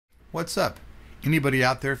What's up? Anybody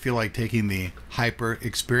out there feel like taking the Hyper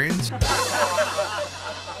experience?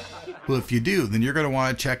 Well, if you do, then you're going to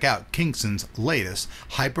want to check out Kingston's latest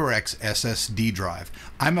HyperX SSD drive.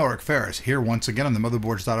 I'm Eric Ferris, here once again on the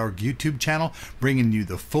Motherboards.org YouTube channel, bringing you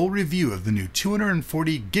the full review of the new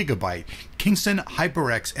 240GB Kingston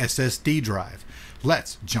HyperX SSD drive.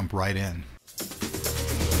 Let's jump right in.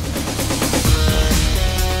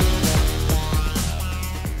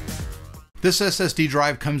 This SSD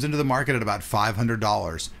drive comes into the market at about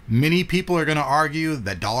 $500. Many people are going to argue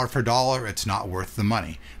that dollar for dollar, it's not worth the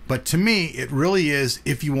money. But to me, it really is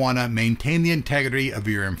if you want to maintain the integrity of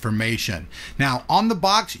your information. Now, on the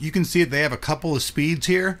box, you can see that they have a couple of speeds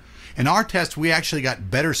here. In our test, we actually got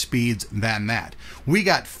better speeds than that. We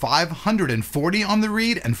got 540 on the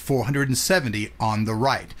read and 470 on the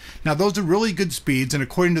write. Now, those are really good speeds, and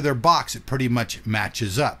according to their box, it pretty much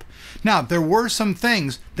matches up. Now, there were some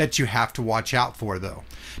things that you have to watch out for, though.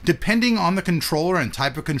 Depending on the controller and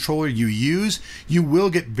type of controller you use, you will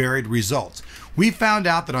get varied results. We found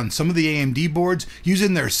out that on some of the AMD boards,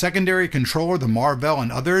 using their secondary controller, the Marvell and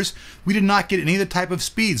others, we did not get any of the type of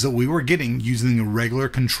speeds that we were getting using the regular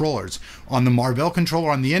controllers. On the Marvell controller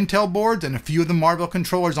on the Intel boards and a few of the Marvell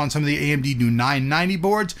controllers on some of the AMD new 990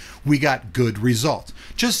 boards, we got good results.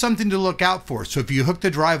 Just something to look out for. So if you hook the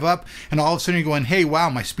drive up and all of a sudden you're going, hey, wow,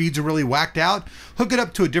 my speeds are really whacked out, hook it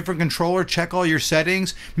up to a different controller, check all your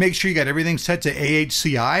settings, make sure you got everything set to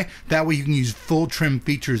AHCI. That way you can use full trim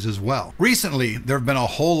features as well. Recently, there have been a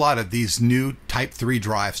whole lot of these new Type 3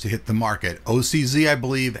 drives to hit the market. OCZ, I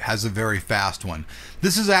believe, has a very fast one.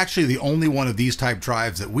 This is actually the only one of these type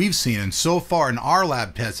drives that we've seen, and so far in our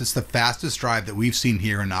lab tests, it's the fastest drive that we've seen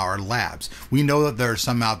here in our labs. We know that there are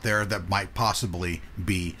some out there that might possibly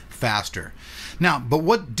be faster. Now, but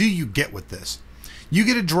what do you get with this? You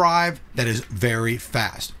get a drive that is very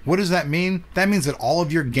fast. What does that mean? That means that all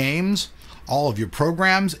of your games, all of your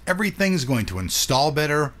programs, everything's going to install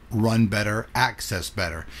better, run better, access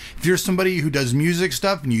better. If you're somebody who does music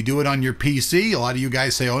stuff and you do it on your PC, a lot of you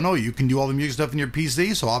guys say, oh no, you can do all the music stuff on your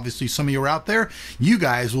PC. So obviously some of you are out there, you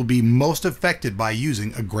guys will be most affected by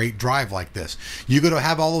using a great drive like this. You go to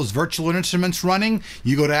have all those virtual instruments running,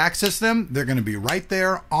 you go to access them, they're going to be right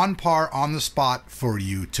there on par, on the spot for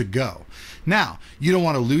you to go. Now, you don't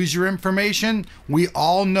want to lose your information. We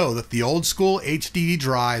all know that the old school HDD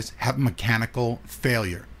drives have mechanical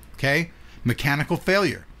failure, okay? Mechanical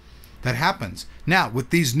failure. That happens. Now, with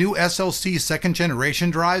these new SLC second generation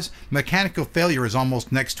drives, mechanical failure is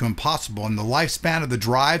almost next to impossible, and the lifespan of the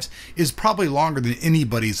drives is probably longer than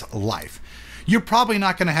anybody's life. You're probably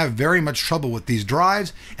not going to have very much trouble with these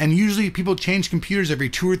drives, and usually people change computers every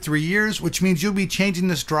 2 or 3 years, which means you'll be changing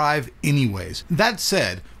this drive anyways. That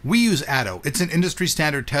said, we use Atto. It's an industry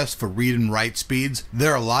standard test for read and write speeds.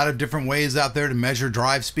 There are a lot of different ways out there to measure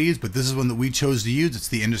drive speeds, but this is one that we chose to use. It's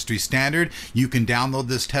the industry standard. You can download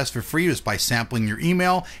this test for free just by sampling your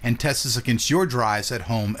email and test this against your drives at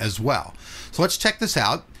home as well. So let's check this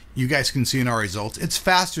out. You guys can see in our results, it's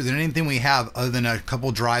faster than anything we have other than a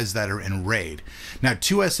couple drives that are in RAID. Now,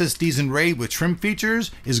 2 SSDs in RAID with trim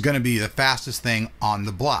features is going to be the fastest thing on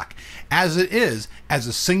the block. As it is, as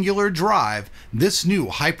a singular drive, this new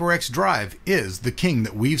HyperX drive is the king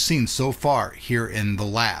that we've seen so far here in the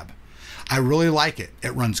lab. I really like it.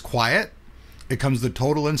 It runs quiet. It comes with a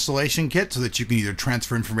total installation kit so that you can either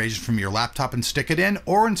transfer information from your laptop and stick it in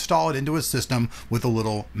or install it into a system with a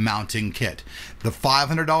little mounting kit. The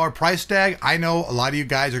 $500 price tag, I know a lot of you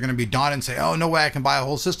guys are going to be daunted and say, oh, no way I can buy a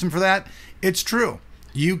whole system for that. It's true.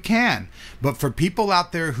 You can. But for people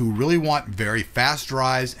out there who really want very fast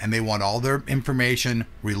drives and they want all their information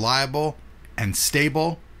reliable and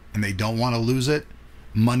stable and they don't want to lose it,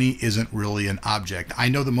 money isn't really an object. I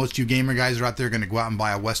know that most of you gamer guys are out there going to go out and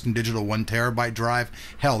buy a Western Digital 1 terabyte drive.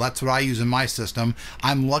 Hell, that's what I use in my system.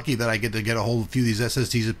 I'm lucky that I get to get a hold of a few of these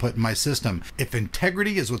SSDs to put in my system. If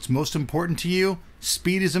integrity is what's most important to you,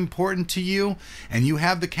 speed is important to you, and you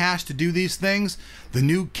have the cash to do these things, the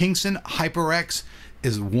new Kingston HyperX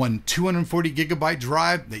is one 240GB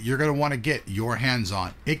drive that you're going to want to get your hands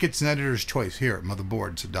on. It gets an editor's choice here at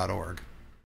Motherboards.org.